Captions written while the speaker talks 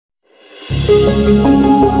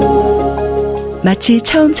마치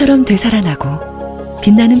처음처럼 되살아나고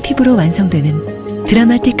빛나는 피부로 완성되는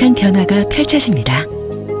드라마틱한 변화가 펼쳐집니다.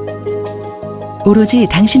 오로지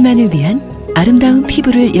당신만을 위한 아름다운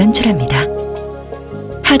피부를 연출합니다.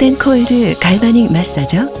 핫앤콜드 갈바닉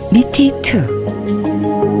마사저 미티2.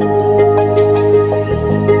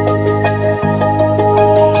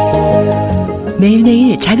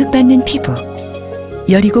 매일매일 자극받는 피부.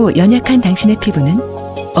 여리고 연약한 당신의 피부는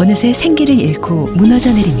어느새 생기를 잃고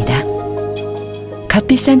무너져 내립니다.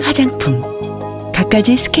 값비싼 화장품,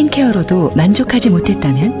 갖가지 스킨케어로도 만족하지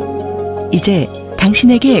못했다면 이제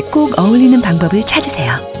당신에게 꼭 어울리는 방법을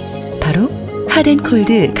찾으세요. 바로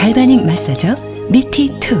핫앤콜드 갈바닉 마사저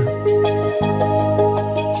미티2.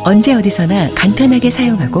 언제 어디서나 간편하게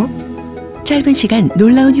사용하고 짧은 시간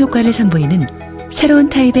놀라운 효과를 선보이는 새로운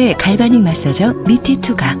타입의 갈바닉 마사저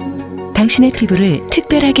미티2가 당신의 피부를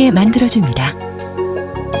특별하게 만들어줍니다.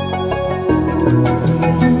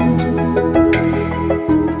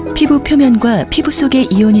 피부 표면과 피부 속의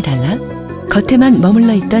이온이 달라 겉에만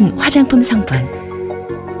머물러 있던 화장품 성분.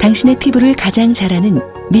 당신의 피부를 가장 잘하는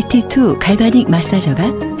미티2 갈바닉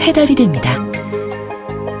마사저가 해답이 됩니다.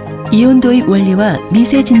 이온 도입 원리와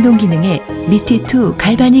미세 진동 기능의 미티2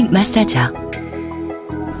 갈바닉 마사저.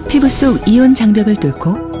 피부 속 이온 장벽을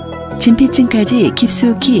뚫고 진피층까지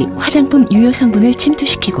깊숙이 화장품 유효 성분을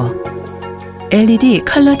침투시키고 LED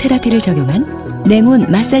컬러 테라피를 적용한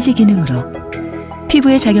냉온 마사지 기능으로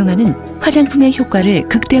피부에 작용하는 화장품의 효과를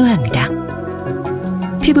극대화합니다.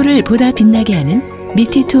 피부를 보다 빛나게 하는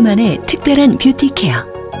미티2만의 특별한 뷰티 케어.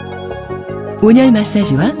 온열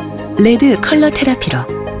마사지와 레드 컬러 테라피로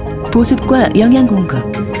보습과 영양 공급,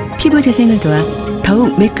 피부 재생을 도와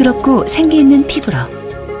더욱 매끄럽고 생기 있는 피부로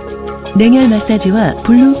냉열 마사지와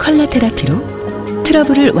블루 컬러 테라피로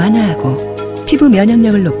트러블을 완화하고 피부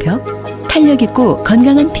면역력을 높여 탄력 있고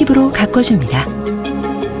건강한 피부로 가꿔줍니다.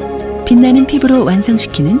 빛나는 피부로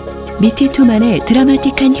완성시키는 미티2만의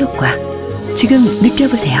드라마틱한 효과. 지금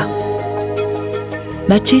느껴보세요.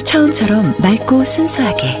 마치 처음처럼 맑고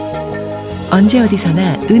순수하게, 언제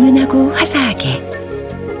어디서나 은은하고 화사하게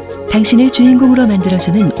당신을 주인공으로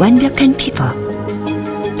만들어주는 완벽한 피부.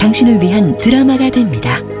 당신을 위한 드라마가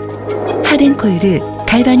됩니다. 핫앤콜드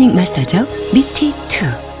갈바닉 마사저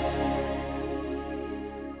미티2.